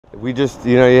We just,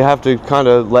 you know, you have to kind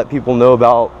of let people know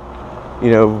about,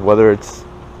 you know, whether it's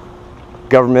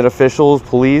government officials,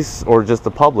 police, or just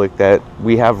the public, that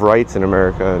we have rights in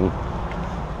America, and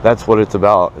that's what it's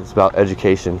about. It's about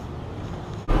education.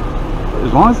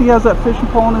 As long as he has that fishing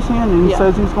pole in his hand and he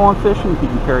says he's going fishing, he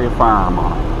can carry a firearm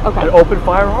on him. Okay. An open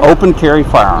firearm? Open carry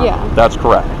firearm. Yeah. That's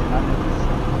correct.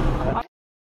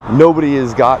 Nobody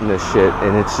has gotten this shit,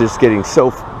 and it's just getting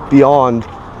so beyond,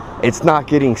 it's not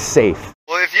getting safe.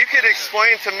 Well, if you could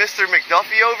explain to Mr.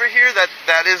 McDuffie over here that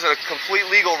that is a complete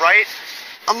legal right,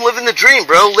 I'm living the dream,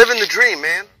 bro. Living the dream,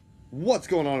 man. What's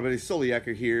going on, everybody?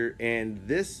 Soloyaker here, and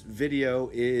this video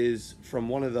is from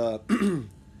one of the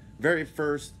very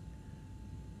first,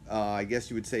 I guess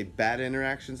you would say, bad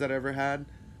interactions that I ever had.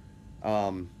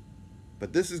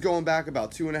 But this is going back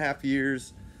about 2.5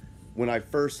 years. When I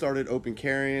first started open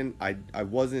carrying, I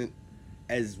wasn't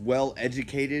as well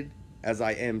educated as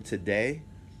I am today.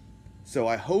 So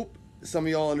I hope some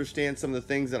of y'all understand some of the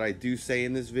things that I do say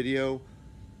in this video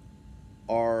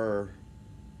are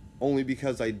only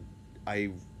because I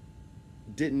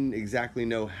didn't exactly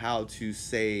know how to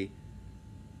say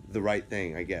the right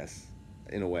thing, I guess,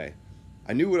 in a way.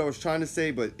 I knew what I was trying to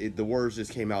say, but the words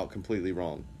just came out completely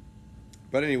wrong.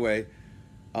 But anyway,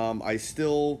 I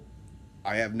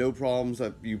have no problems.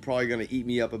 You're probably going to eat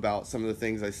me up about some of the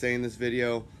things I say in this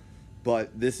video,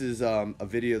 but this is a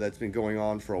video that's been going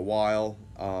on for a while.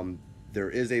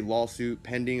 There is a lawsuit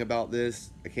pending about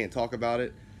this. I can't talk about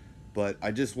it, but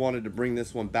I just wanted to bring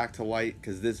this one back to light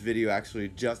because this video actually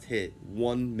just hit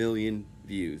 1 million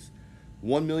views.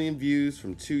 1 million views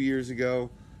from 2 years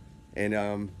ago, and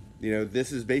you know,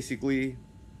 this is basically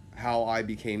how I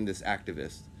became this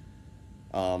activist.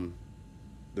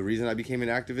 The reason I became an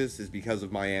activist is because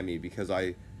of Miami, because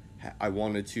I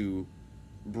wanted to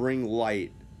bring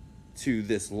light to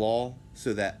this law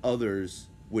so that others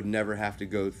would never have to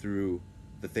go through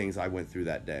the things I went through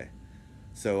that day.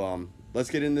 So let's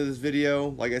get into this video.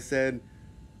 Like I said,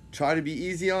 try to be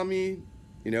easy on me.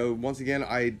 You know, once again,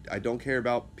 I don't care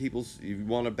about people's, if you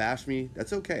want to bash me,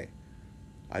 that's okay.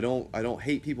 I don't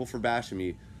hate people for bashing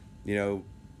me. You know,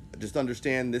 just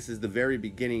understand this is the very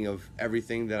beginning of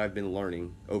everything that I've been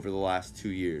learning over the last 2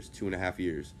 years, 2.5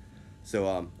 years.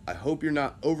 So I hope you're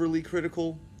not overly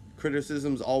critical.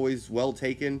 Criticism's always well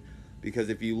taken, because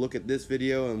if you look at this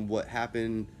video and what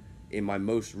happened in my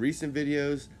most recent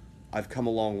videos, I've come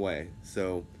a long way.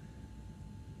 So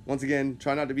once again,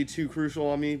 try not to be too crucial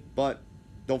on me, but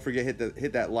don't forget,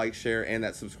 hit that like, share, and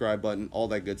that subscribe button, all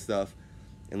that good stuff.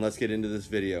 And let's get into this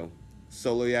video.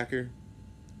 Soloyaker,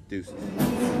 deuces.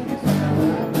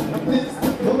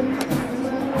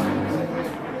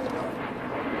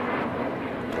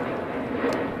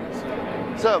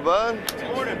 What's up, bud?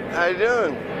 Good morning. How you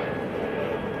doing? You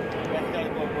gotta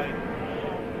go away.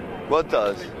 What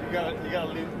does? You gotta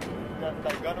leave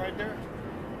that gun right there,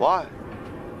 Why?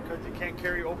 because you can't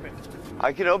carry open.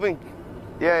 I can open.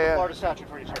 Yeah. Florida statute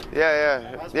for you, sir.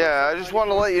 Yeah. I just want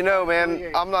to let you know,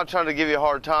 man. I'm not trying to give you a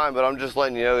hard time, but I'm just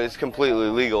letting you know it's completely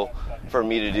legal for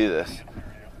me to do this.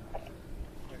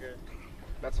 Okay.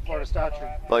 That's a Florida statute.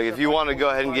 Like, if you want to go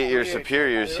ahead and get your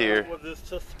superiors here. Was this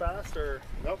just fast or?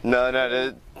 Nope.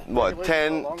 No, what,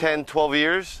 10, 12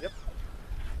 years? Yep.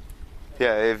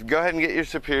 Yeah, go ahead and get your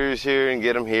superiors here and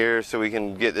get them here so we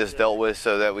can get this dealt with,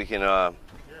 so that we can, Yeah, sure,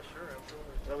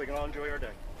 absolutely. So we can all enjoy our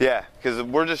day. yeah, because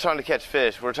we're just trying to catch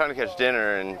fish. We're trying to catch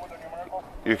dinner, and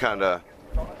you're kind of,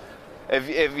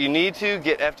 if you need to,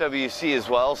 get FWC as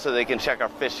well so they can check our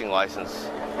fishing license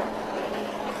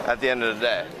at the end of the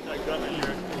day. That gun in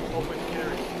here, open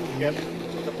carry. Yep.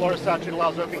 The Florida statute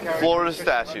allows open carry. Florida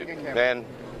statute, man.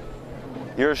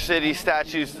 Your city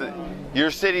statutes,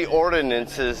 your city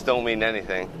ordinances don't mean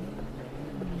anything.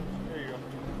 There you go.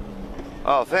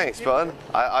 Oh, thanks, bud.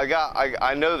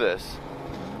 I know this.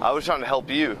 I was trying to help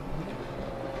you.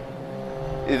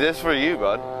 Is this for you,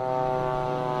 bud?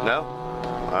 No?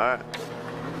 All right.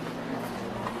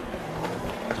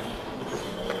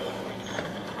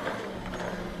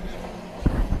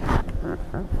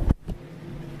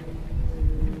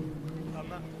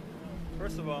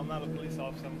 First of all, I'm not a police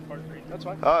officer. I'm a park ranger. That's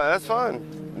fine. Oh, that's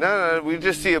fine. No, we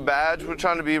just see a badge. We're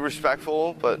trying to be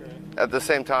respectful, but at the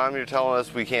same time, you're telling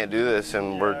us we can't do this,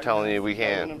 and we're telling you we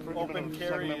can. Open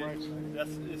carry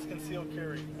is concealed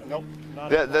carry. Nope.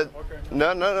 Okay.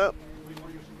 No.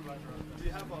 Do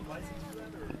you have a license for that?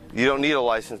 Or? You don't need a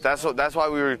license. That's why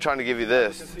we were trying to give you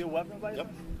this. Concealed weapon license?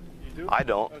 Yep. You do? I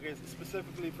don't. Okay,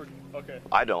 specifically for, okay.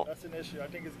 I don't. That's an issue. I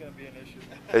think it's going to be an issue.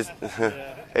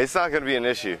 It's not going to be an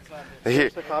issue. Here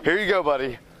you go,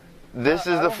 buddy. This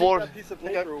is the Florida. Piece of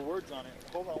paper with words on it.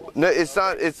 Hold on. No, it's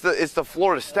not. It's the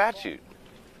Florida statute.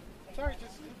 Sorry,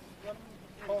 just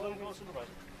Call the supervisor.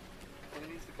 What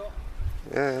he needs to call.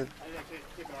 Yeah. I think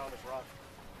keep an eye on this rod.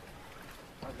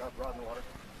 I've got rod in the water.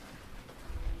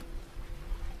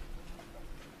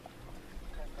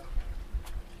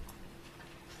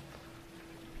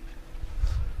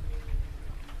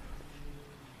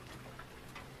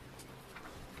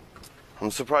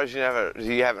 I'm surprised you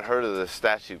haven't heard of this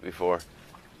statute before.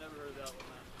 Never heard of that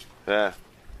one, man.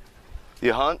 Yeah.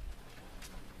 You hunt?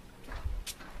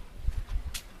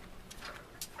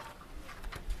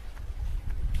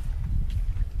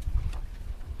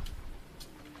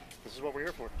 This is what we're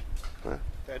here for. Yeah.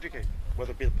 To educate,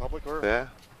 whether it be the public or Yeah.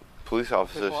 Police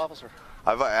officers. official officer.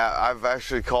 I've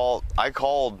actually called. I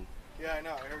called. Yeah, I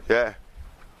know. I heard. Yeah.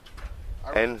 I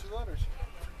wrote And 2 letters.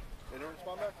 They don't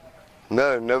respond back.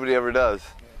 no, nobody ever does.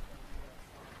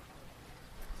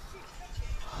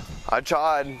 I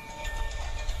tried.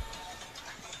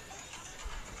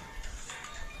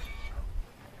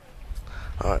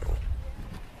 All right.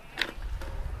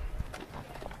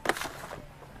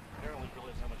 Apparently, really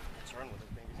doesn't have much concern with his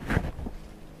babies.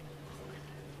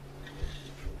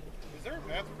 Is there a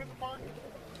bathroom in the park?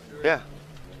 Yeah.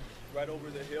 Right over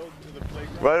the hill to the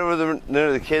playground. Right over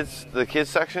near the kids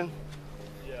section.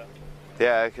 Yeah.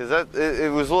 Yeah, because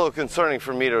it was a little concerning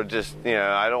for me to just, you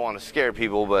know, I don't want to scare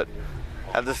people, but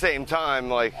at the same time,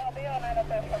 like.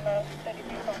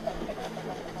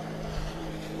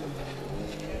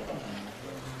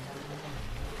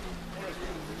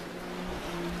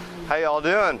 How y'all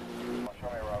doing?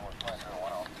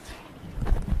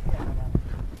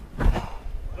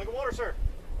 Look at water, sir.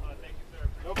 Thank you, sir.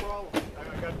 No problem. I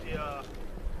got the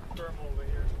thermal over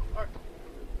here. All right.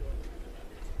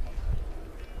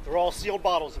 They're all sealed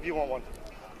bottles if you want one.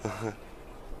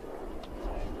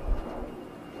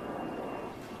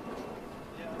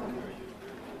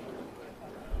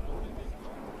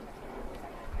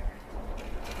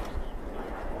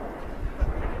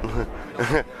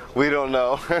 We don't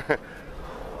know.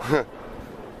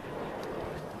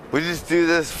 We just do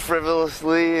this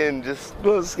frivolously and just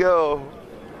let's go.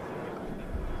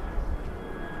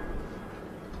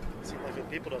 Seems like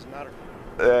good people doesn't matter.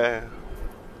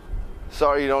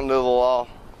 Sorry you don't know the law.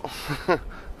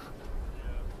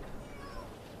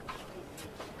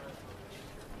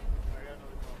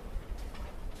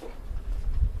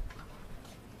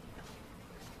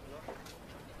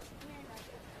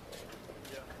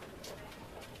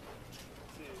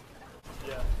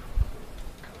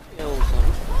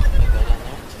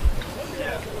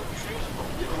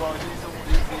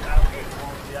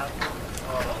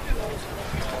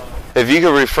 If you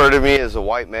could refer to me as a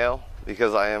white male,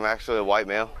 because I am actually a white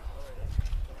male.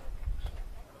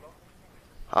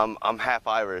 I'm half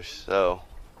Irish, so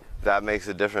that makes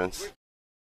a difference.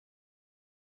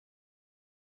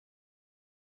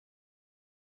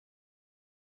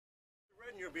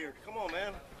 Red in your beard. Come on,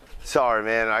 man. Sorry,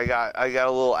 man. I got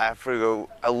a little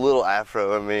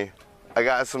afro in me. I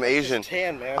got some Asian.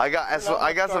 Tan, man. I got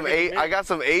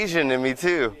some Asian in me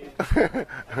too.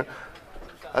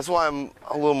 That's why I'm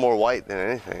a little more white than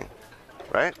anything,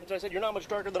 right? As I said, you're not much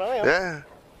darker than I am. Yeah.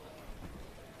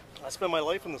 I spent my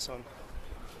life in the sun.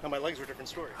 Now my legs are a different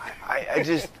story. I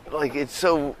just like it's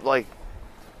so like.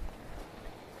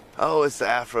 Oh, it's the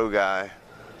Afro guy.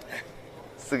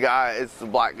 It's the guy. It's the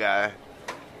black guy.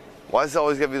 Why is it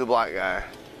always gotta be the black guy?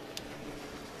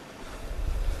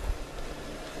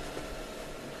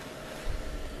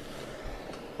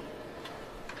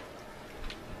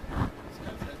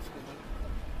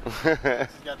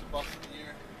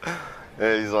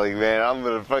 And he's like, man, I'm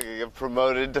gonna fucking get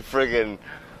promoted to friggin'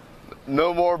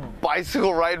 no more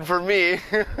bicycle riding for me.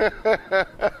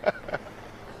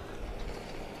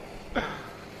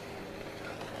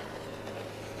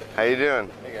 How you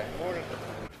doing? Hey, guy. Morning.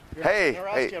 Hey, You're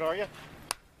hey. kid, are you?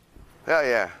 Hell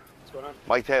yeah. What's going on?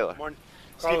 Mike Taylor. Morning.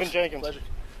 Stephen Jenkins. Pleasure.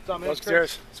 What's up, man?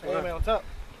 Upstairs. Hey, man, what's up?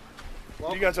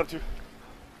 What are you guys up to?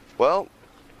 Well,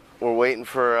 we're waiting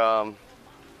for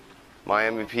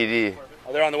Miami PD.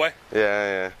 Oh, they're on the way?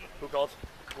 Yeah, Who called?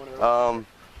 yeah.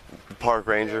 Park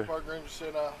ranger. Park ranger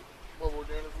said what we're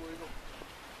doing is illegal.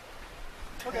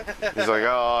 Okay. He's like,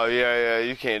 oh yeah,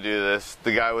 you can't do this.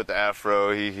 The guy with the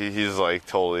afro, he's like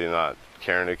totally not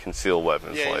carrying a concealed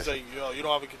weapon. Yeah, he's like, you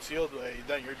don't have a concealed way,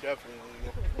 then you're definitely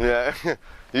illegal.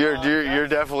 Yeah, you're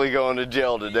definitely going to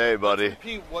jail today, buddy.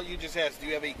 Repeat what you just asked. Do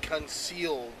you have a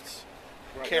concealed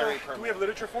carry permit? Do we have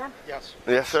literature for him? Yes.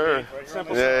 Yes, sir.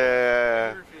 Simple.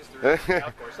 Yeah. Yeah,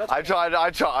 of course. That's I tried.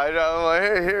 I'm like,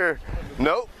 hey, here.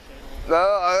 Nope.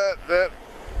 No,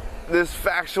 this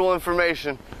factual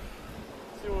information.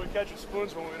 see when we catch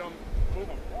spoons when we don't move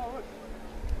them. Oh, look.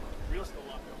 Reel's still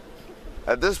locked up.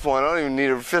 At this point, I don't even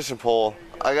need a fishing pole. There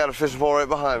you I got a fishing pole right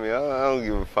behind me. I don't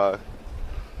give a fuck.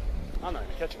 I'm not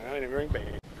even catching it. I didn't even ring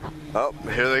bait. Oh,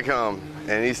 here they come.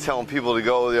 And he's telling people to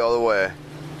go the other way.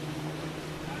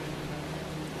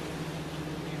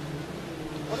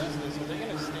 What is this? Are they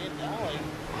going to stand down? Like,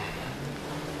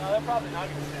 No, they're probably not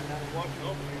going to stand down and walk you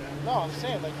over here. no, I'm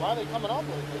saying, like, why are they coming up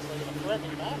like this? Like, in a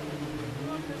threatening manner?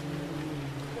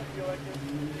 Feel like this.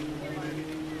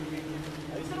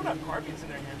 At least they don't have carbines in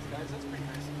their hands, guys. That's pretty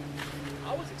nice.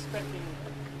 I was expecting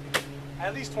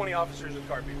at least 20 officers with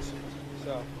carbines.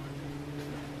 So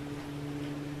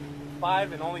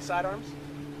 5 and only sidearms.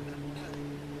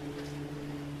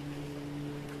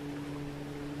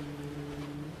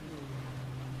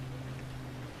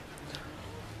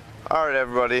 All right,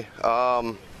 everybody.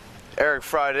 Eric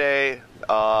Friday,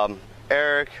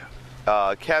 Eric,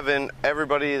 Kevin,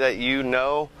 everybody that you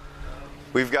know.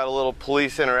 We've got a little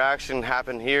police interaction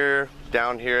happen here,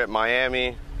 down here at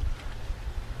Miami.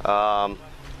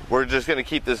 We're just gonna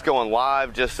keep this going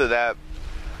live just so that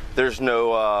there's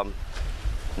no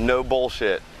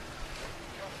bullshit.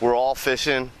 We're all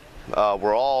fishing,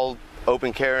 we're all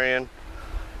open carrying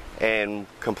and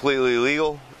completely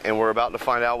legal, and we're about to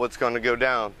find out what's gonna go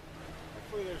down.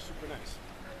 Hopefully they're super nice.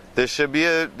 This should be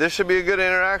a good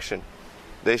interaction.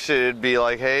 They should be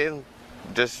like, hey,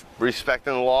 just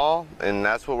respecting the law, and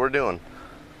that's what we're doing.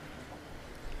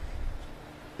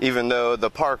 Even though the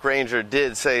park ranger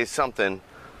did say something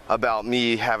about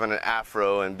me having an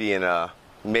afro and being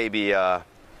maybe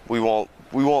we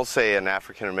won't say an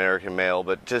African American male,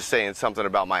 but just saying something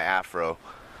about my afro.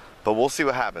 But we'll see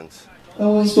what happens. That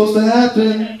wasn't supposed to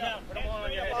happen. Hands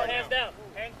down.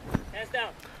 Hands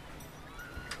down.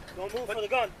 Don't move for the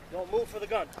gun. Don't move for the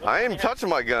gun. I ain't touching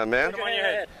my gun, man. Put it on your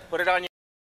head. Put it on your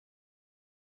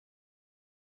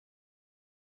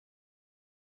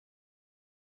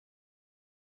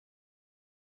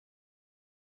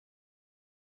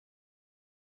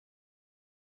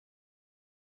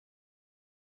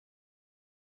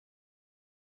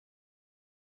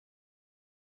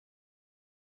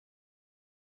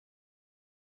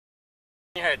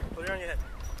head. Put it on your head.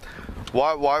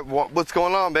 What's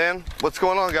going on, man? What's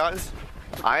going on, guys?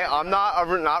 I'm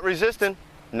not resisting.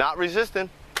 Not resisting.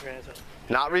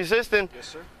 Not resisting. Yes,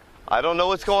 sir. I don't know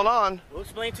what's going on. We'll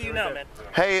explain to you now, man.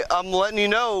 Hey, I'm letting you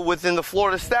know within the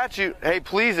Florida statute. Hey,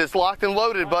 please, it's locked and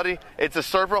loaded, buddy. It's a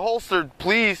serpent holstered,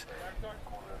 please.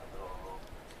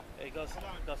 Hey, Gus, brother.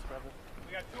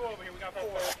 We got 2 over here. We got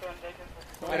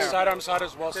 4. My sidearm's hot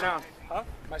as well. Sit down. Huh?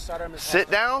 My sidearm is Sit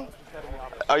down?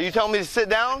 Are you telling me to sit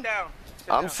down? Sit down.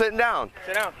 I'm sitting down.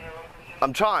 Sit down.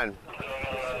 I'm trying.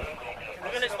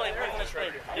 We're gonna explain.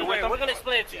 We're gonna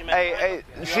explain it to you, man. Hey,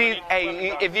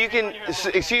 if you can,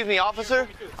 excuse me, officer.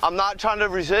 I'm not trying to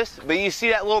resist, but you see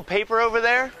that little paper over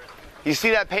there? You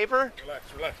see that paper? Relax,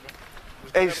 man.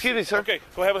 Hey, excuse me, sir. Okay,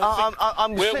 go have a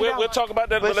seat. We'll talk about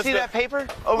that. But see that paper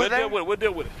over there? We'll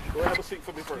deal with it. Go have a seat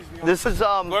for me first. This is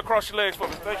Go across your legs for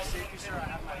me. Thank you.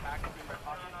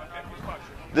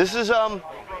 This is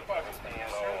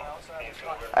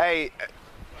Hey,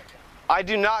 I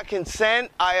do not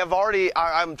consent.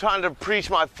 I'm trying to preach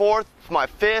my 4th, my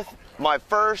 5th, my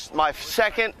 1st, my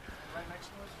 2nd.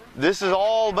 This is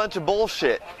all a bunch of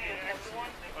bullshit.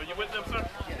 Are you with them, sir?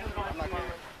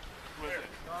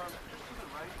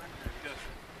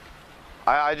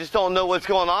 I just don't know what's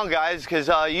going on, guys, because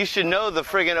you should know the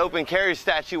friggin' open carry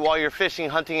statute while you're fishing,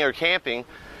 hunting, or camping,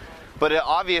 but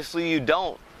obviously you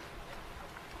don't.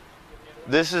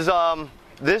 This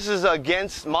is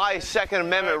against my Second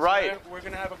Amendment right. We're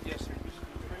gonna have a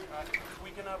we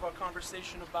can have a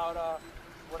conversation about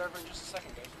whatever in just a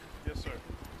second, guys. Yes, sir.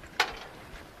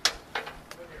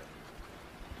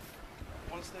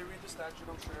 Once they read the statute,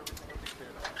 I'm sure everything will be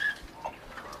cleared up.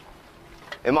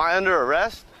 Am I under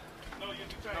arrest?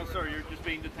 No, sir. You're just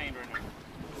being detained right now.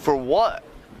 For what?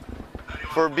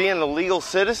 For being a legal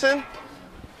citizen?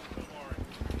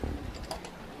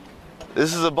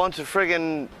 This is a bunch of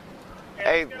friggin'.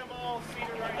 Hey.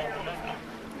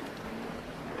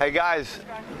 Hey, guys.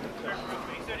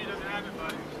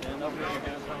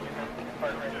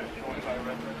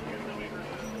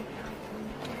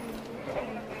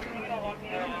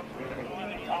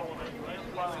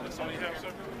 Somebody have,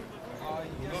 sir?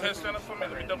 Go ahead, stand up for me.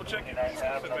 Let me double check it. Sit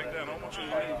back down. I don't want you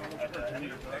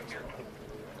to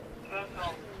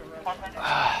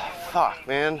Fuck,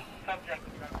 man.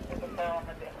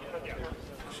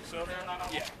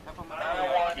 Yeah.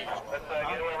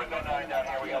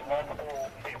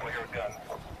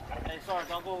 Hey, sorry,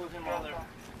 don't go with him over there.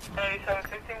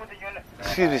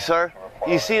 Excuse me, sir.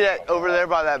 You see that over there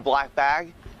by that black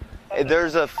bag?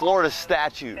 There's a Florida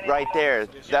statute right there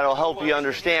that'll help you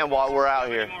understand why we're out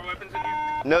here. More weapons in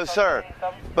here? No, sir.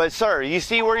 But, sir, you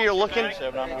see where you're looking?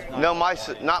 No,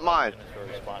 not mine.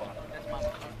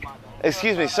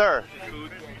 Excuse me, sir.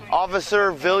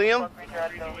 Officer William?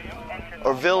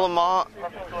 Or Villamont?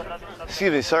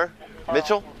 Excuse me, sir.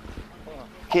 Mitchell?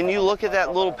 Can you look at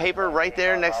that little paper right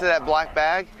there next to that black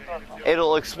bag?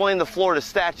 It'll explain the Florida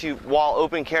statute while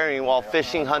open carrying, while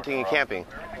fishing, hunting, and camping.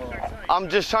 I'm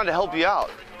just trying to help you out.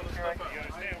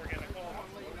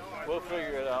 We'll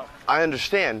figure it out. I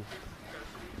understand.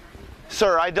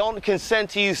 Sir, I don't consent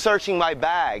to you searching my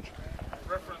bag.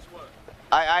 Reference what?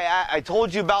 I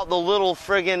told you about the little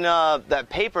friggin' that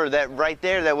paper that right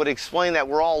there that would explain that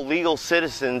we're all legal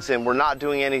citizens and we're not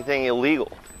doing anything illegal.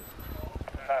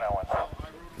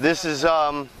 This is,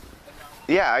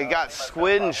 yeah, I got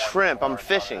squid and shrimp. I'm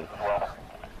fishing.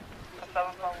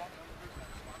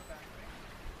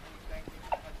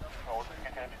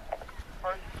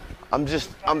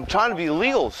 I'm trying to be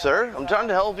legal, sir. I'm trying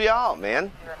to help you out,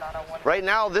 man. Right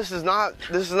now, this is not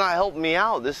helping me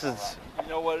out. This is. You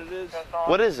know what it is?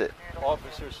 What is it?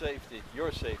 Officer safety,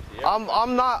 your safety.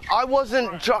 I'm not. I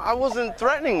wasn't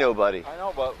threatening nobody. I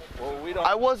know, but well, we don't.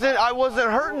 I wasn't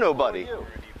hurting nobody.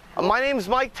 My name's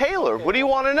Mike Taylor. What do you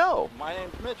want to know? My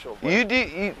name's Mitchell.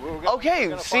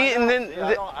 Okay, see, and then,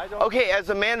 okay, as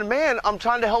a man to man, I'm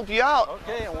trying to help you out.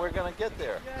 Okay, and we're gonna get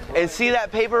there. And see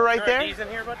that paper right there? Is in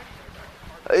here, bud?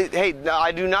 Hey, no,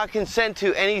 I do not consent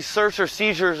to any search or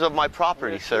seizures of my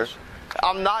property, sir.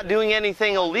 I'm not doing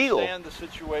anything illegal. Understand the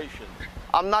situation.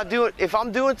 I'm not doing. If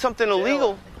I'm doing something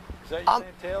illegal, is that your name,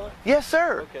 Taylor? Yes,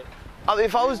 sir. Okay.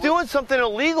 If I was doing something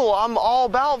illegal, I'm all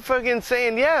about friggin'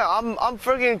 saying, yeah, I'm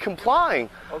friggin' complying.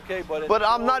 Okay, but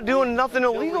I'm not doing nothing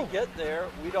illegal. Until we get there,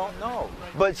 we don't know.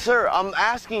 But sir, I'm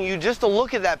asking you just to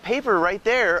look at that paper right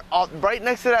there, right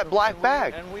next to that black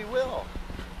bag. And we will.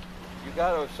 You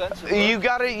got a sense of you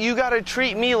gotta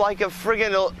treat me like a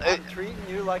friggin'. I'm treating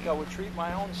you like I would treat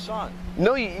my own son.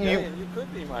 No, you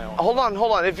could be my own. Hold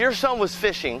on. If your son was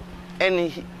fishing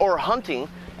or hunting,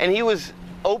 and he was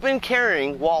open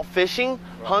carrying while fishing,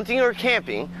 hunting, or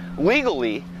camping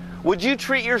legally, would you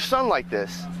treat your son like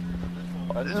this?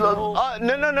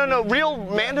 No. Real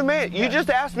man to man. You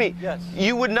just asked me. Yes.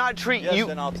 You would not treat you. Yes,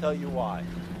 and I'll tell you why.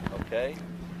 Okay.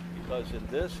 Because in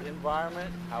this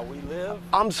environment, how we live.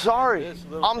 I'm sorry.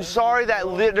 I'm sorry that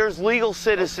there's legal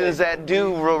citizens that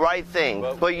do the right thing,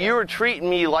 but you're treating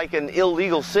me like an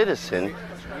illegal citizen,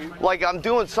 like I'm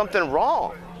doing something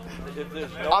wrong. If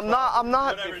there's no I'm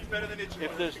not.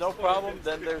 If there's no problem,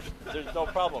 then there's no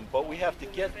problem. But we have to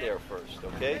get there first,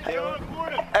 okay, Taylor?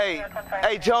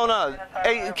 Hey, Jonah.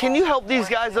 Hey, can you help these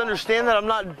guys understand that I'm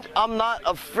not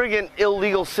a friggin'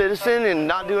 illegal citizen and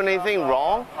not doing anything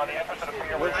wrong?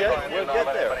 We'll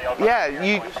get there.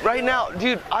 Yeah, right now,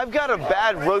 dude. I've got a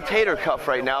bad rotator cuff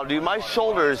right now, dude. My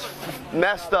shoulder is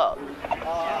messed up.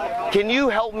 Can you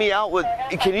help me out with?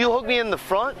 Can you hook me in the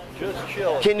front? Just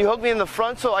chill. Can you hook me in the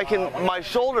front so I can? My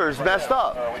shoulder's messed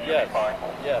up. Yes.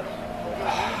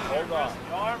 Hold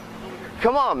on.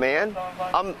 Come on, man.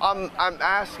 I'm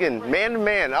asking, man to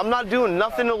man. I'm not doing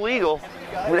nothing illegal.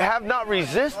 We have not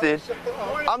resisted.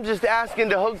 I'm just asking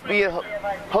to be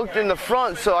hooked in the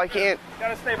front so I can't.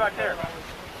 Gotta stay back there.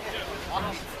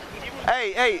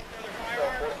 Hey.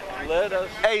 Let us.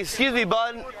 Hey, excuse me,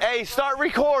 bud. Hey, start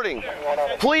recording.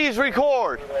 Please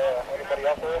record.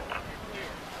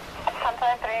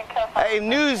 Hey,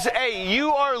 news. Hey,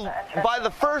 you are, by the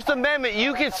First Amendment,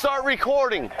 you can start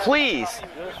recording. Please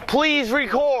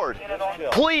record.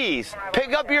 Please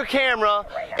pick up your camera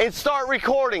and start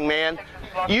recording, man.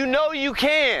 You know you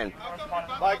can.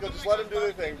 Michael, just let them do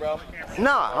their thing, bro.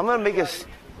 Nah, I'm gonna make a.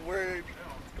 We're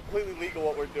completely legal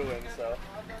what we're doing, so.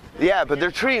 Yeah, but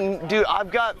they're treating, dude,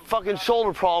 I've got fucking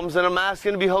shoulder problems and I'm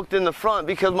asking to be hooked in the front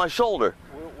because of my shoulder.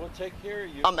 We'll take care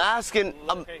of you. I'm asking.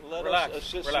 Let relax, us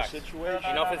assist relax. the situation.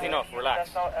 Enough is enough.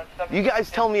 Relax. You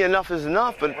guys tell me enough is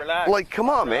enough, but Relax. like, come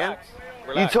on, man.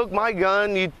 Relax. You took my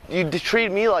gun. You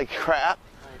treated me like crap.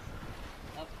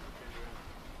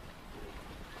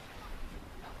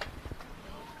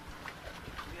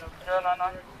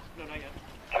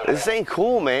 This ain't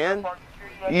cool, man.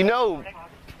 You know,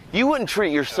 you wouldn't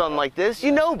treat your son like this.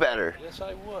 You know better. Yes,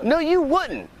 I would. No, you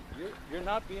wouldn't. You're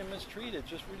not being mistreated.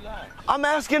 Just relax. I'm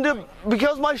asking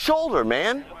because my shoulder,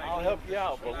 man. I'll help you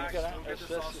out, but we gotta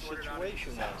assess the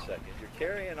situation 1 second. You're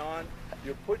carrying on.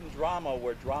 You're putting drama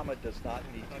where drama does not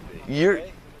need to be.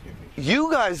 Okay?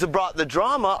 You guys have brought the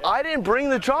drama. I didn't bring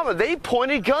the drama. They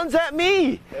pointed guns at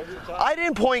me. I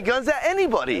didn't point guns at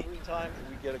anybody. Every time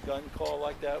we get a gun call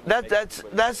like that.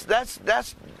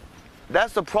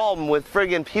 That's the problem with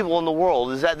friggin' people in the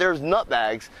world, is that there's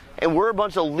nutbags and we're a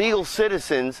bunch of legal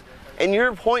citizens and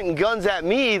you're pointing guns at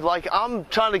me like I'm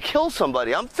trying to kill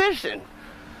somebody. I'm fishing.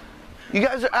 You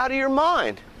guys are out of your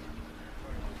mind.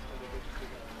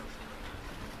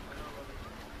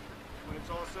 When it's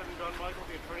all said and done, Michael,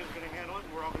 the attorney's going to handle it,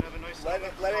 and we're all going to have a nice...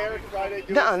 Let Eric Friday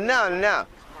do No.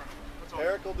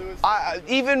 Eric will do his...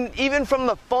 Even from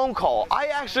the phone call, I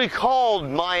actually called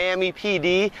Miami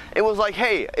PD and was like,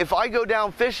 hey, if I go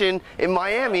down fishing in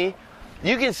Miami,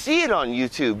 you can see it on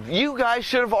YouTube. You guys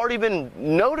should have already been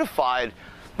notified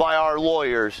by our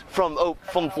lawyers from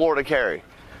Florida Carry.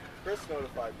 Chris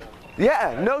notified them.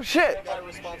 Yeah, no shit. I got a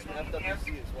response from FWC as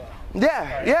well.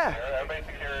 Yeah.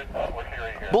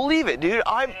 Believe it, dude.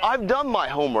 I've done my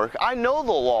homework. I know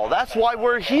the law. That's why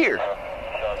we're here.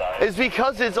 It's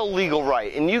because it's a legal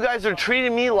right, and you guys are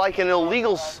treating me like an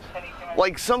illegal,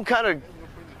 like some kind of.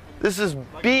 This is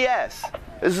BS.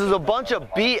 This is a bunch of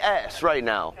BS right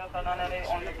now.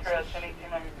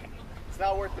 It's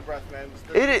not worth the breath, man.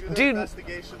 Dude.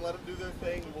 Investigation. Let them do their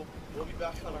thing. We'll be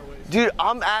back on our ways. Dude,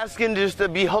 I'm asking just to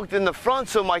be hooked in the front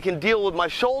so I can deal with my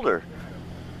shoulder.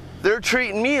 They're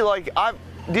treating me like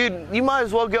dude, you might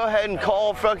as well go ahead and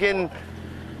call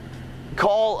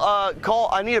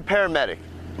I need a paramedic.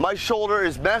 My shoulder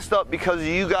is messed up because of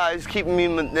you guys keeping me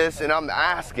in this, and I'm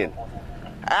asking.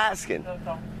 I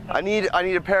need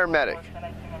a paramedic.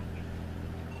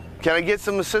 Can I get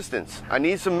some assistance? I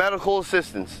need some medical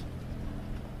assistance.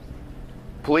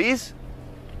 Please?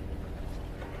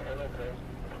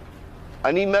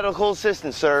 I need medical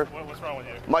assistance, sir. What's wrong with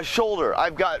you? My shoulder.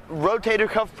 I've got rotator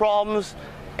cuff problems,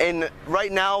 and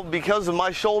right now, because of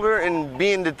my shoulder and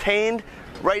being detained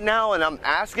right now, and I'm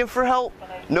asking for help,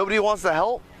 nobody wants to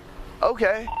help?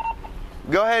 Okay.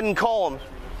 Go ahead and call them.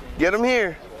 Get them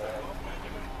here.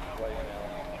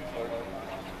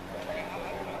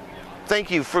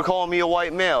 Thank you for calling me a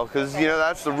white male, because, you know,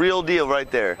 that's the real deal right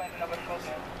there.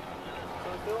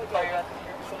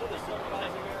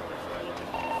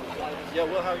 Yeah,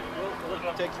 we'll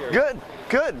take care of it.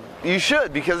 Good. You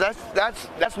should, because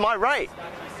that's my right.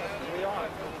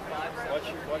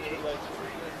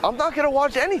 I'm not gonna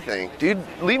watch anything, dude.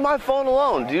 Leave my phone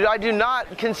alone, dude. I do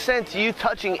not consent to you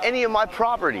touching any of my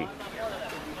property.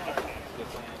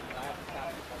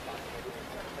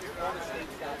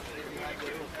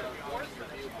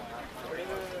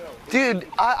 Dude,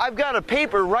 I've got a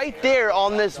paper right there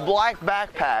on this black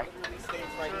backpack.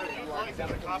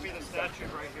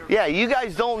 Yeah, you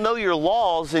guys don't know your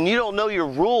laws and you don't know your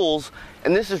rules,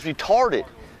 and this is retarded.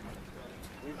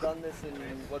 We've done this in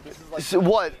this is like so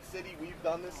what? City we've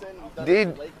done this in. We've done dude,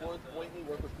 this in Lake Worth, Pointney,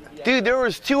 work with PBS. Dude, there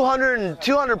was 200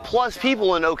 plus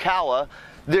people in Ocala.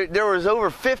 There was over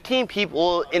 15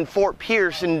 people in Fort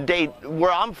Pierce and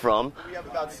where I'm from. We have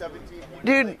about 17 people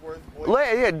dude, in Lake Worth,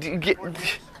 Pointney.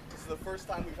 This is the first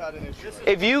time we've had an issue.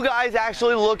 If you guys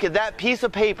actually look at that piece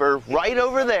of paper right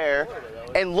over there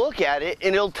and look at it,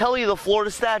 and it'll tell you the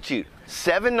Florida statute,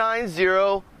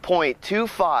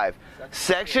 790.25,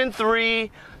 Section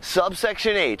 3,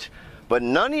 subsection H. But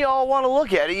none of y'all want to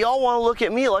look at it. Y'all want to look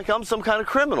at me like I'm some kind of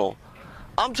criminal.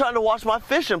 I'm trying to watch my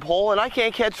fishing pole, and I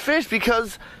can't catch fish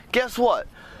because, guess what?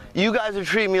 You guys are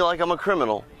treating me like I'm a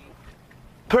criminal.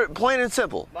 Plain and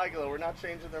simple. Michael, we're not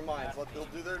changing their minds. They'll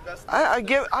do their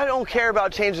investigation. I don't care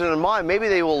about changing their mind. Maybe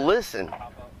they will listen.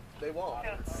 They won't.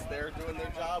 They're doing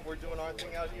their job. We're doing our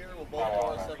thing out here. We'll both go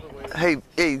our separate ways.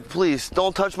 Hey, please,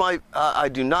 don't touch my... I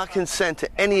do not consent to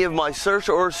any of my search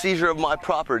or seizure of my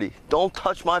property. Don't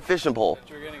touch my fishing pole.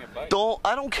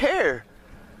 I don't care.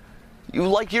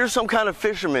 You're some kind of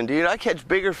fisherman, dude. I catch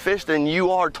bigger fish than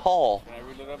you are tall. Can I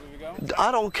read it up if you go?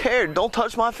 I don't care. Don't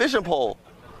touch my fishing pole.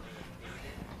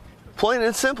 Plain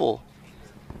and simple.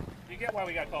 You get why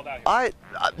we got called out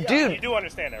here? Dude. You do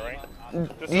understand that, right?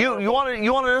 You want to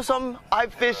know something? I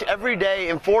fish every day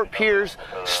in Fort Pierce,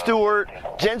 Stewart,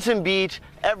 Jensen Beach,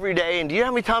 every day. And do you know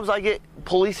how many times I get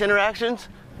police interactions?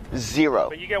 0.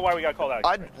 But you get why we got called out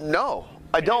here, right? No.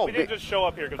 I don't. We didn't just show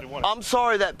up here because we wanted. I'm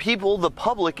sorry that the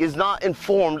public is not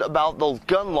informed about the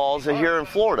gun laws here in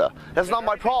Florida. That's not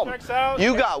my problem.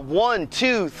 You got 1,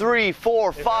 2, 3,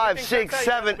 4, 5, 6,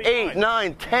 7, 8,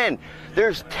 9, 10.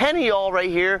 There's 10 of y'all right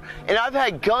here, and I've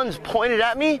had guns pointed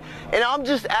at me, and I'm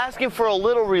just asking for a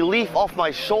little relief off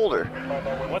my shoulder.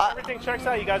 Once everything checks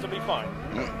out, you guys will be fine.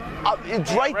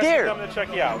 It's right there. Coming to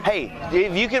check you out. Hey,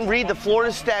 if you can read the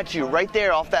Florida statute right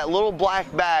there off that little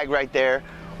black bag right there,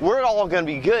 we're all gonna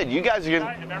be good. You guys are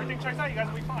gonna. If everything checks out, you guys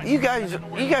will be fine.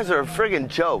 You guys are a friggin'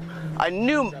 joke. I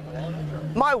knew.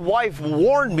 My wife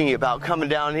warned me about coming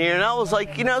down here, and I was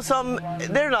like, you know something?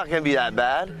 They're not gonna be that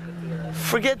bad.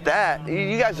 Forget that.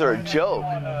 You guys are a joke.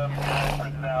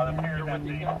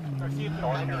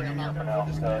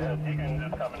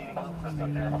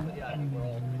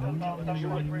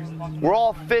 We're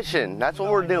all fishing. That's what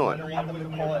we're doing.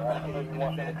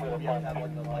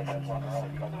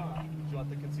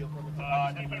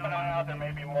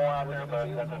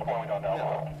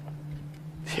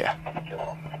 Yeah.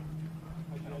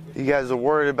 You guys are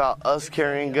worried about us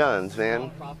carrying guns,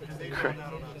 man.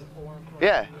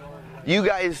 Yeah. You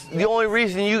guys, the only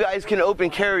reason you guys can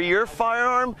open carry your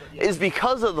firearm is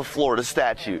because of the Florida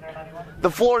statute.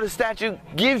 The Florida statute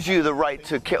gives you the right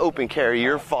to open carry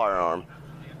your firearm.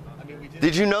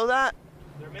 Did you know that?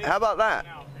 How about that?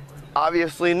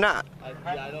 Obviously not.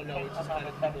 Yeah, I don't know. It's just kind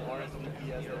of people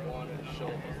RSVP as they want to show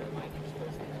up.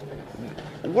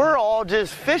 We're all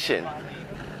just fishing.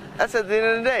 That's at the end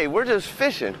of the day. We're just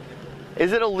fishing.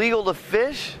 Is it illegal to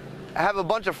fish? Have a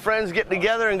bunch of friends get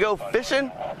together and go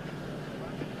fishing?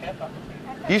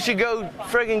 You should go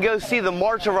friggin' go see the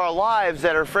March of Our Lives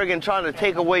that are friggin' trying to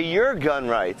take away your gun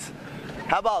rights.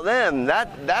 How about them?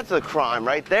 That's a crime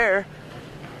right there.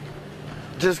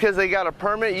 Just because they got a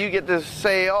permit, you get to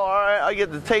say, oh, all right, I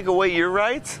get to take away your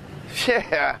rights?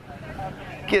 Yeah.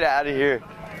 Get out of here.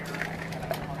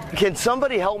 Can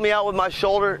somebody help me out with my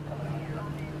shoulder?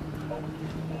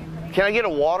 Can I get a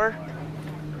water?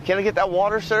 Can I get that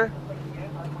water, sir?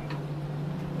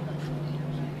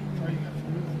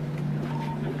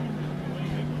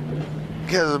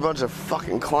 Because there's a bunch of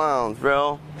fucking clowns,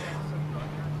 bro.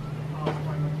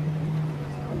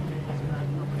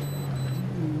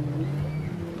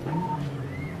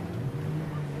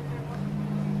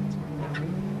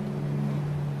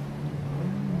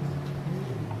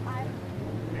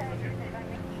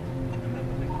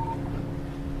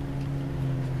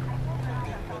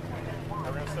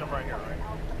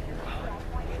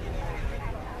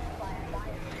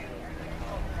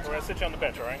 Sit you on the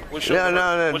bench, all right?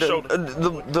 No. Which shoulder?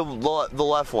 The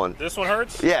left one. This one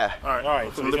hurts? Yeah. All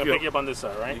right. So he's gonna pick you up on this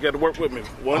side, right? You got to work with me.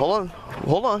 One.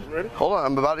 Hold on. Ready? Hold on.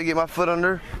 I'm about to get my foot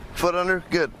under.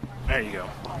 Good. There you go.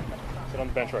 Sit on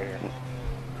the bench right here.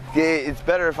 Yeah, it's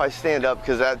better if I stand up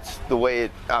because that's the way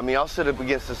it. I mean, I'll sit up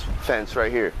against this fence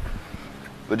right here,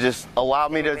 but just allow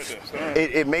me to.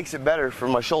 It makes it better for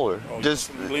my shoulder. Oh,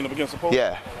 just lean up against the pole.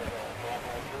 Yeah.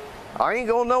 I ain't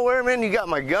going nowhere, man. You got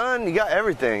my gun, you got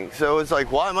everything. So it's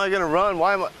like, why am I gonna run?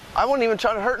 I wasn't even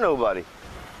trying to hurt nobody.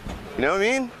 You know what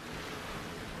I mean?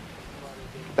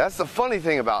 That's the funny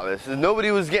thing about this, is nobody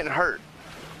was getting hurt.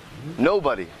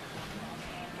 Nobody.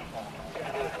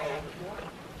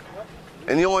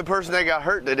 And the only person that got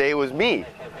hurt today was me.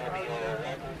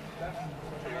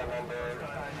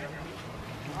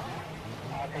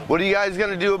 What are you guys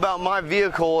gonna do about my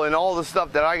vehicle and all the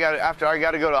stuff that I got after I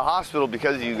got to go to the hospital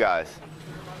because of you guys?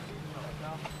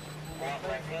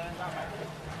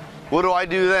 What do I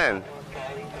do then?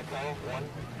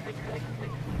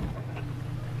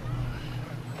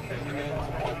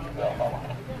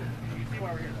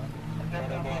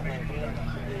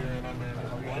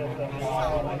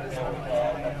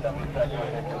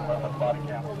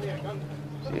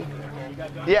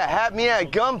 Yeah, had me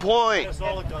at gunpoint.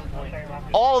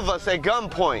 All of us at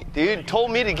gunpoint. Dude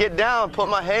told me to get down, put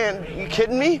my hand. You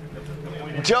kidding me?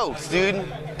 Jokes, dude.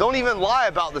 Don't even lie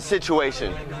about the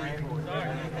situation.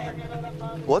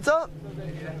 What's up?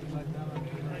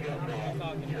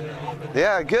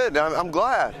 Yeah, good. I'm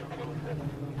glad.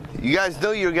 You guys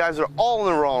know you guys are all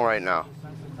in the wrong right now.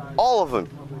 All of them.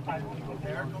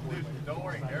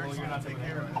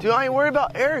 Dude, I ain't worried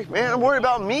about Eric, man. I'm worried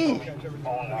about me.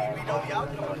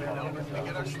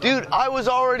 Dude, I was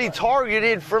already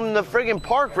targeted from the friggin'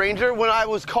 park ranger when I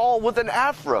was called with an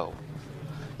afro.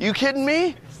 You kidding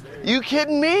me? You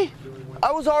kidding me?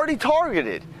 I was already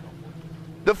targeted.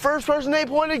 The first person they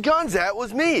pointed guns at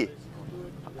was me.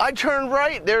 I turned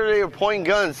right, there they were pointing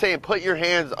guns saying, put your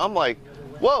hands. I'm like,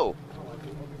 whoa,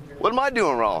 what am I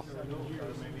doing wrong?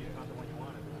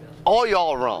 All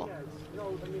y'all are wrong.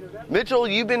 Mitchell,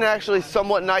 you've been actually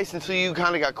somewhat nice until you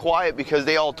kind of got quiet because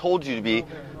they all told you to be,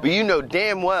 but you know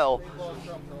damn well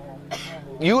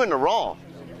you in the wrong.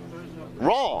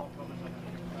 Wrong.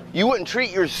 You wouldn't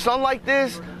treat your son like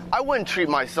this. I wouldn't treat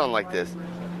my son like this.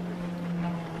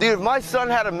 Dude, if my son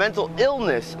had a mental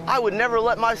illness, I would never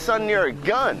let my son near a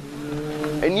gun.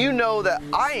 And you know that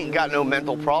I ain't got no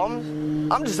mental problems.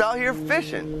 I'm just out here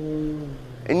fishing.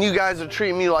 And you guys are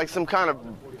treating me like some kind of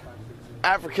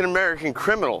African-American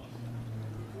criminal.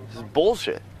 This is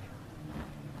bullshit.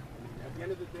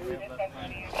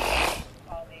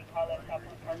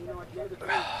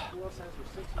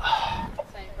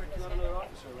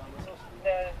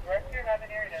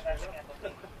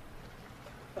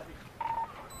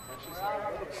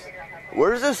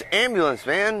 Where's this ambulance,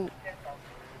 man?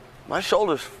 My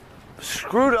shoulder's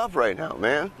screwed up right now,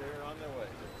 man.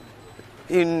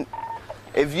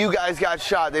 If you guys got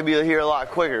shot, they'd be here a lot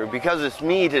quicker. Because it's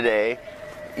me today,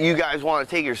 you guys want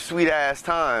to take your sweet ass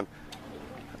time.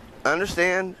 I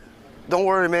understand. Don't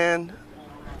worry, man.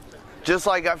 Just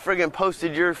like I friggin'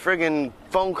 posted your friggin'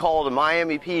 phone call to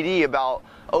Miami PD about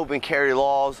open carry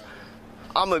laws,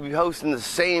 I'm gonna be posting the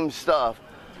same stuff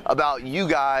about you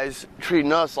guys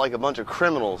treating us like a bunch of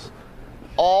criminals.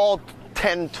 All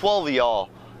 10, 12 of y'all,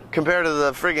 compared to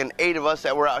the friggin' 8 of us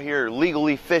that were out here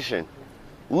legally fishing.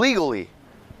 Legally.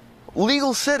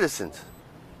 Legal citizens.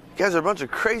 You guys are a bunch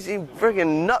of crazy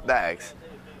friggin' nutbags.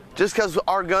 Just because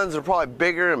our guns are probably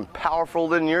bigger and powerful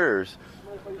than yours.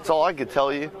 That's all I could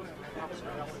tell you.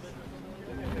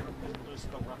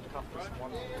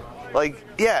 Like,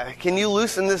 yeah, can you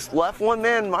loosen this left one,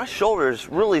 man? My shoulder's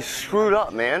really screwed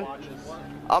up, man.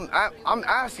 I'm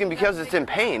asking because it's in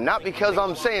pain, not because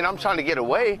I'm saying I'm trying to get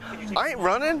away. I ain't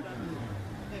running.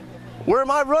 Where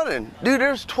am I running? Dude,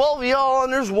 there's 12 of y'all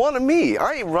and there's 1 of me.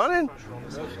 I ain't running.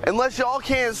 Unless y'all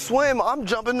can't swim, I'm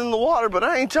jumping in the water, but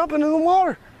I ain't jumping in the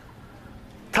water.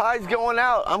 Tide's going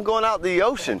out. I'm going out the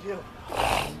ocean.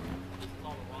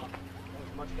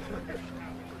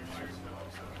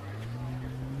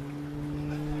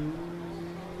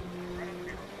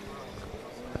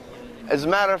 As a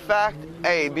matter of fact,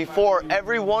 hey, before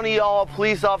every one of y'all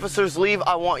police officers leave,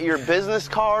 I want your business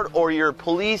card or your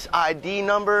police ID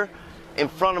number in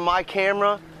front of my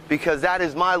camera, because that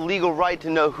is my legal right to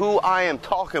know who I am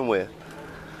talking with.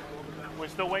 We're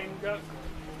still waiting, guys?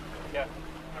 Yeah.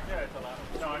 Yeah, it's allowed.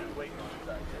 No, I'm waiting.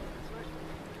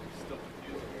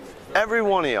 Every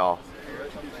one of y'all.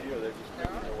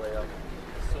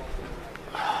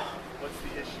 What's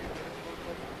the issue?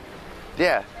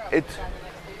 Yeah,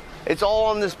 it's all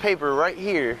on this paper right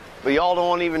here, but y'all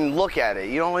don't even look at it.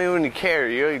 You don't even care.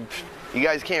 You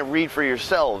guys can't read for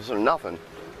yourselves or nothing.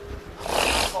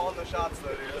 Calling the shots, though,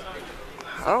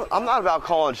 dude. I'm not about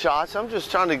calling shots. I'm just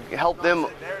trying to help them.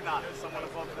 They're not. Someone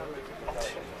above them.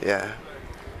 Yeah.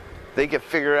 They could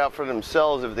figure it out for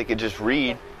themselves if they could just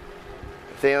read.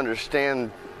 If they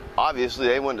understand, obviously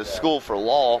they went to school for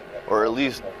law, or at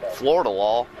least Florida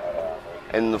law,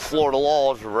 and the Florida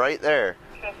law is right there.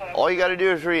 All you got to do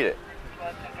is read it.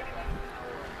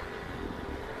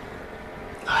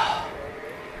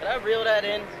 Can I reel that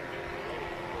in?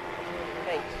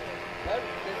 Hey,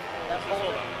 that's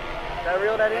hold on. Can I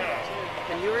reel that in?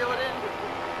 Can you reel it in?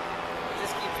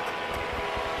 Just keep.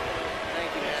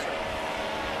 Thank you, man.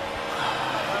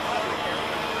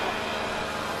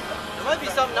 There might be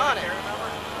something on it.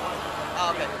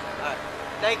 Oh, okay. All right.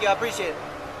 Thank you. I appreciate it.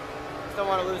 Just don't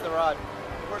want to lose the rod.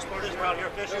 The worst part is we're out here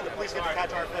fishing. The police get to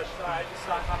catch our fish. I just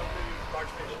not how to do large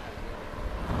fish.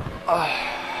 I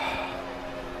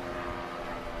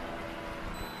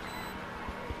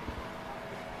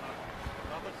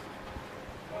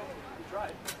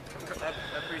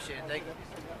appreciate it. Thank you.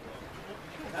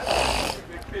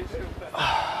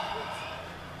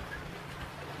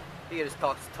 You can just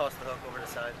toss the hook over the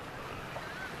side.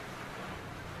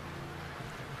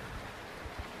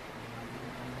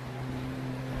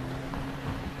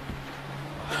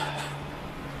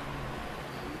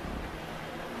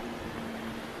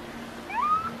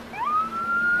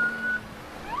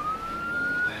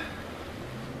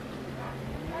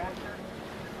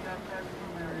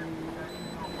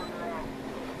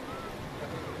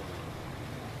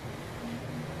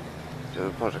 They're a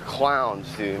bunch of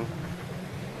clowns, dude.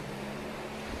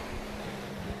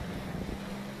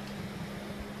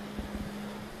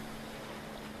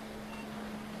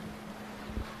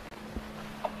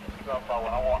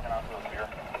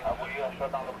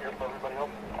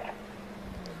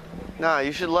 Nah,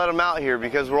 you should let them out here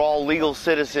because we're all legal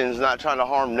citizens not trying to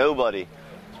harm nobody.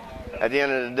 At the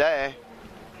end of the day.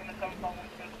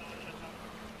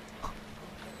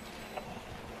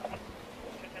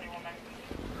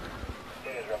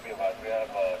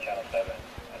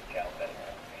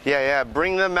 Yeah,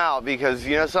 bring them out because,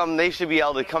 you know something, they should be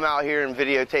able to come out here and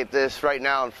videotape this right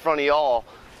now in front of y'all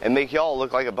and make y'all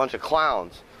look like a bunch of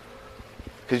clowns.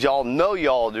 Because y'all know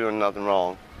y'all doing nothing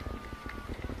wrong.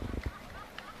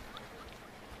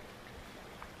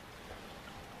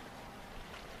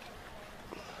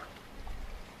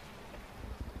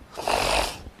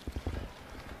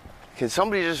 Can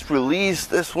somebody just release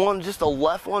this one, just the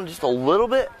left one, just a little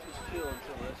bit?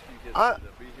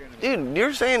 Dude,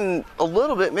 you're saying a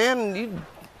little bit, man.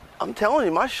 I'm telling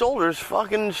you, my shoulder's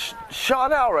fucking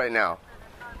shot out right now.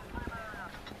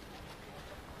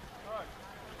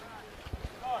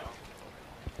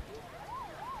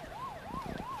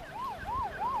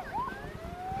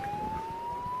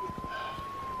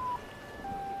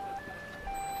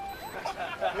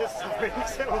 He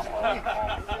said it was weak.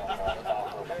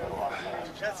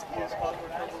 Jet ski is called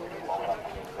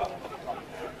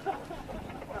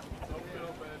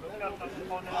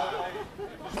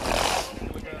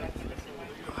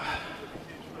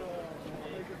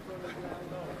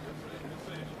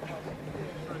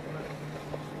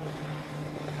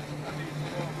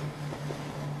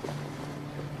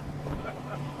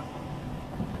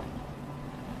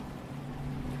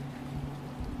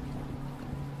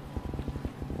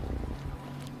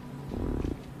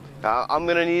I'm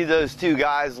gonna need those two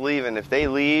guys leaving. If they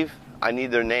leave, I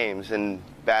need their names and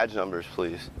badge numbers,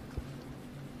 please.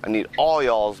 I need all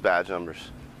y'all's badge numbers.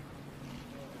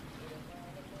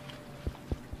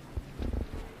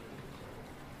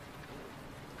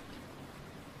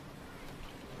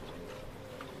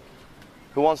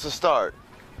 Who wants to start?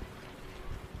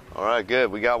 All right,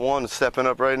 good. We got one stepping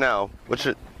up right now. What's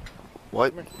your,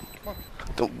 what?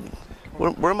 Don't,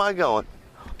 where am I going?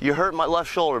 You hurt my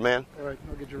left shoulder, man. All right,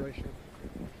 I'll get your right shoulder.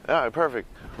 All right, perfect.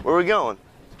 Where are we going?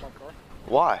 It's my car.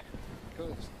 Why?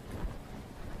 Because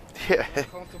Yeah. it's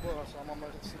comfortable, so I'm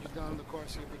gonna sit you down in the car,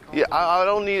 see if you're comfortable.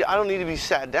 Yeah, I don't need to be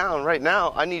sat down right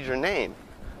now. I need your name.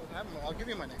 I'll give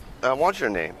you my name. I want your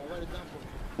name. I'll write it down for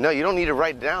you. No, you don't need to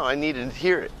write it down. I need to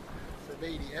hear it.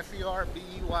 Ferbeire,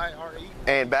 F-E-R-B-E-Y-R-E.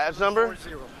 And badge number?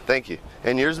 40. Thank you.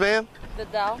 And yours, ma'am?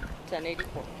 Vidal,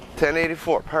 1084.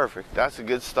 1084. Perfect. That's a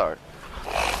good start.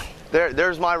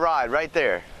 There's my ride right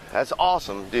there. That's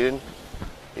awesome, dude.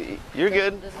 You're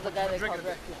good. This is the guy they called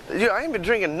Rescue. Dude, I ain't been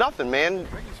drinking nothing, man.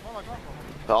 Drinking smell like alcohol.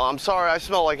 Well, I'm sorry I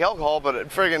smell like alcohol, but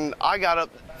friggin' I got up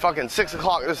fucking 6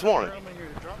 o'clock this morning. Tell me you're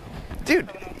drunk. Dude,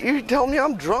 you tell me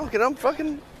I'm drunk and I'm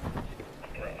fucking...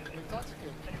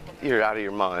 You're out of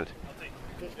your mind.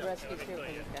 Rescue's here for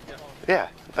this guy. Yeah,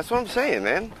 that's what I'm saying,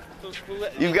 man.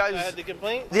 You guys had the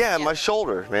complaint? Yeah, my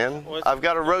shoulder, man. I've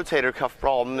got a rotator cuff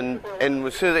problem, and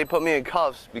as soon as they put me in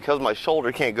cuffs, because my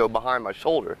shoulder can't go behind my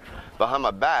shoulder, behind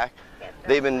my back,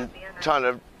 they've been trying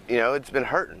to, it's been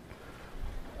hurting.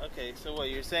 Okay, so what,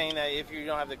 you're saying that if you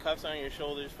don't have the cuffs on, your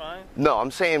shoulder's fine? No,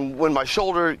 I'm saying when my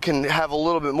shoulder can have a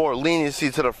little bit more leniency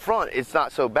to the front, it's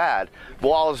not so bad. But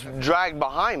while it's dragged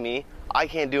behind me, I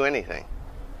can't do anything.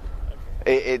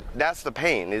 That's the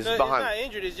pain. Is so behind. It's not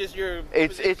injured. It's just your.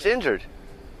 It's injured.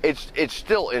 It's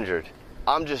still injured.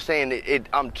 I'm just saying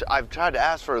I've tried to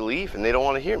ask for relief and they don't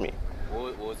want to hear me.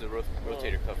 What was the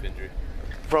rotator cuff injury?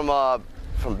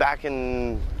 From back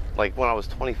in like when I was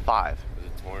 25. Was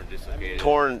it torn,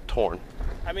 dislocated? Torn.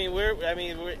 I mean, we're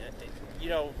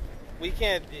we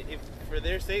can't, if for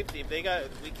their safety, we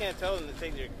can't tell them to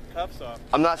take their cuffs off.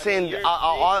 I'm not saying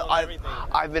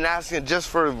I've been asking just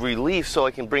for relief so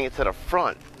I can bring it to the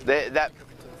front.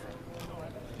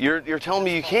 You're telling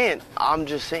me you can't. I'm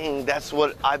just saying that's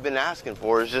what I've been asking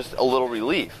for, is just a little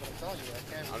relief.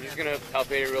 I'm just gonna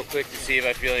palpate it real quick to see if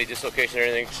I feel any dislocation or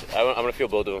anything. I'm gonna feel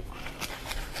both of them.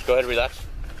 Go ahead, relax.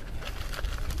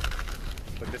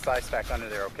 Put this ice pack under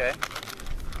there, okay?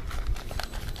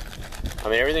 I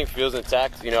mean, everything feels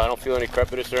intact. I don't feel any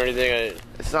crepitus or anything.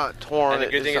 It's not torn. And the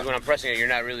good thing is when I'm pressing it, you're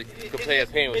not really complaining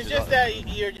of pain. It's just that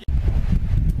you're...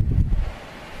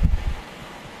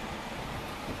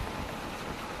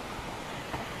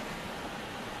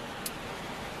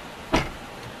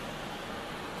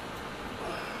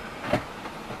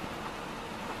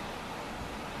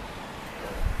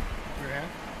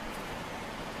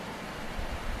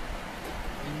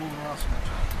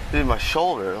 Dude, my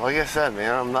shoulder, like I said,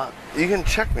 man, I'm not, you can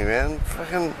check me, man.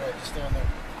 Fucking, Right, just stand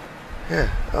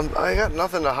there. yeah, I got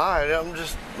nothing to hide. I'm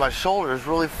just, my shoulder is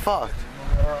really fucked.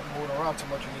 Moving around too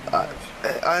much, you need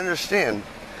to I understand.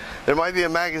 There might be a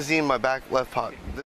magazine in my back left pocket.